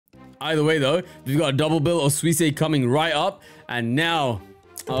Either way though, we've got a double bill of Suisei coming right up. And now,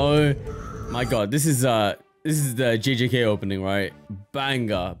 oh my god, this is the JJK opening, right?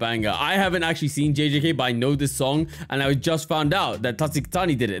 Banger, banger. I haven't actually seen JJK, but I know this song, and I just found out that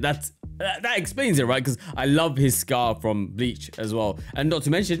Tatsuki did it. That explains it, right? Because I love his scar from Bleach as well, and not to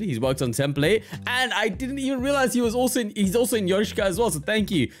mention he's worked on Template, and I didn't even realize he's also in Yorishika as well. So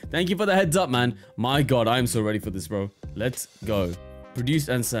thank you for the heads up, man. My god, I'm so ready for this, bro. Let's go. Produced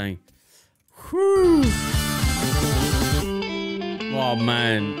and sang. Whew. Oh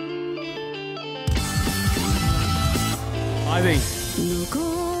man, I think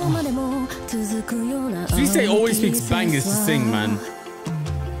Suisei always picks bangers to sing, man.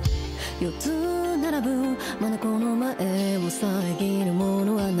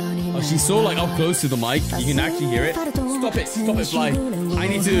 Oh, she's so like up close to the mic, you can actually hear it. Stop it, Fly. I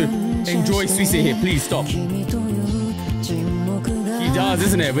need to enjoy Suisei here, please stop. He does,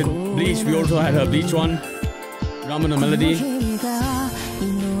 isn't it? With Bleach, we also had her Bleach one. Ramona Melody.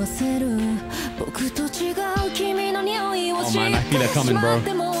 Oh man, I feel it coming, bro.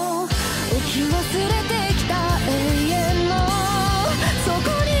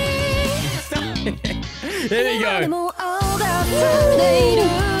 Here we go.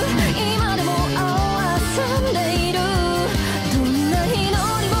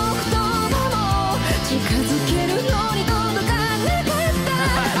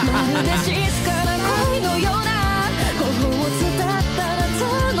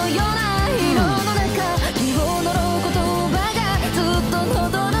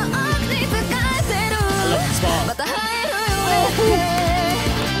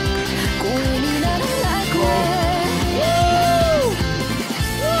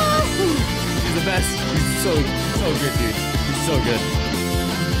 He's the best. He's so good, dude. He's so good.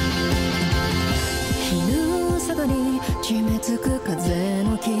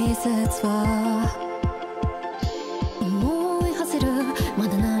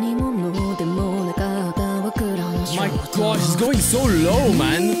 My gosh, he's going so low,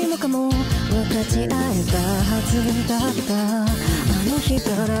 man.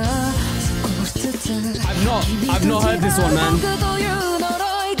 I've not heard this one, man.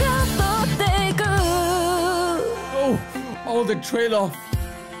 Oh, the trailer.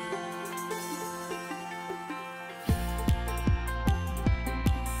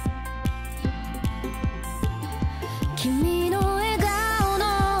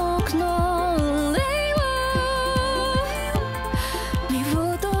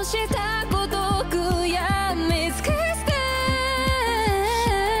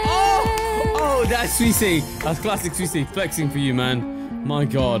 That's Suisei. That's classic Suisei flexing for you, man. My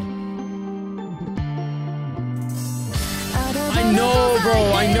god. I know,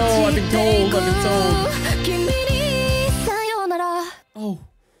 bro. I know. I've been told. Oh.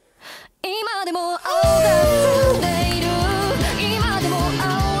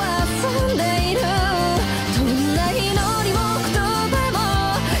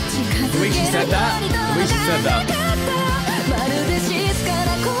 The way she said that.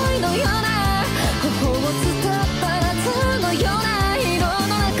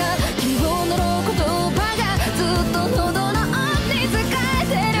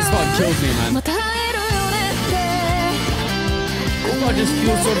 Kills me, man. I just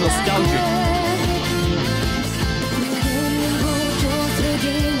feel so nostalgic.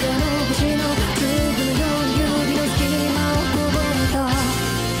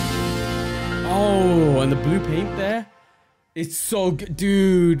 Oh, and the blue paint there. It's so good,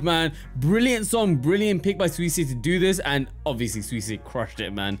 dude, man. Brilliant song, brilliant pick by Suisei to do this, and obviously Suisei crushed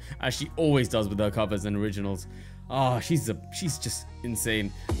it, man, as she always does with her covers and originals. Oh, she's just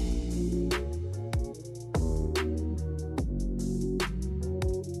insane.